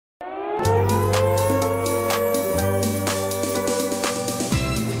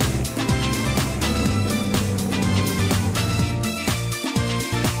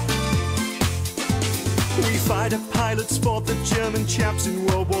fought the German chaps in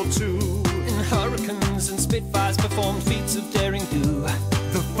World War II. And Hurricanes and Spitfires performed feats of daring do.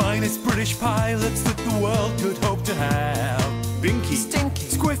 The finest British pilots that the world could hope to have. Binky, Stinky,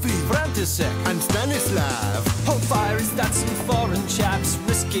 Squiffy, Franstisek and Stansislav. on fire is that some foreign chaps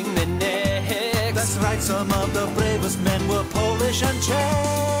risking their necks. That's right, some of the bravest men were Polish and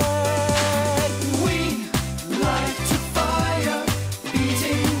Czech. We like to fire,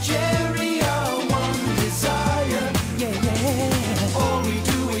 beating Jerry, our one desire. Yeah, yeah. All we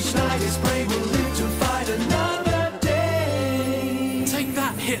do each night is pray we'll live to fight another day. Take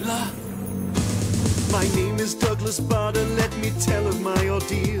that, Hitler! My name is Douglas Bader, let me tell of my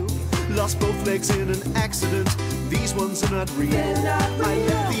ordeal. Lost both legs in an accident, these ones are not real. I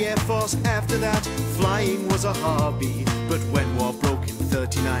left the Air Force after that, flying was a hobby. But when war broke in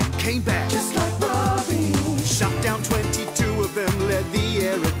 '39, came back Just like Robbie. shot down 22 of them, led the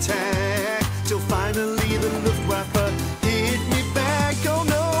air attack, till finally the Luftwaffle hit me back. Oh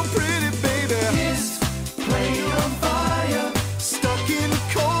no, pretty baby, His plane on fire. stuck in the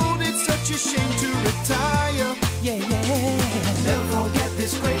cold, it's such a shame to retire. Yeah, yeah. Never forget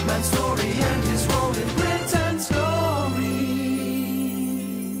this great man's story and his role in Britain's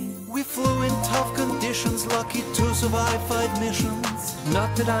glory. We flew in tough conditions, lucky to survive 5 missions.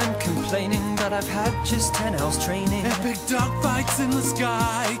 Not that I'm complaining, but I've had just 10 hours training. Epic dogfights in the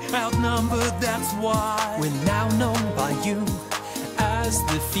sky, outnumbered, that's why. We're now known by you as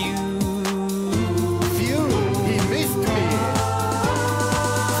the few. Phew, he missed me.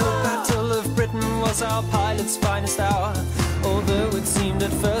 The Battle of Britain was our pilot's finest hour. Although it seemed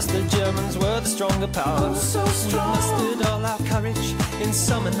at first the Germans were the stronger power. Oh, so strong. We mustered all our courage in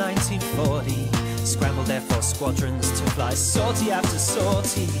summer 1940. Scrambled Air Force squadrons to fly sortie after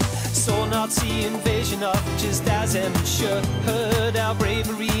sortie. Saw Nazi invasion of just as M should. Heard our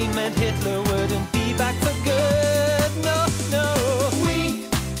bravery meant Hitler wouldn't be back for good. No, no. We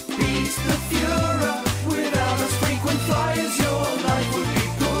beat the Führer. Without us frequent flyers, your life would be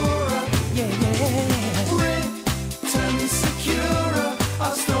poorer. Yeah, yeah. Britain securer.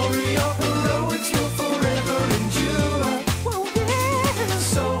 Our story of heroics will forever endure. Well, yeah.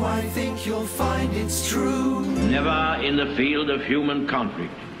 So I think you'll find it's true. Never in the field of human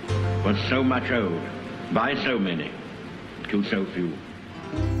conflict was so much owed by so many to so few.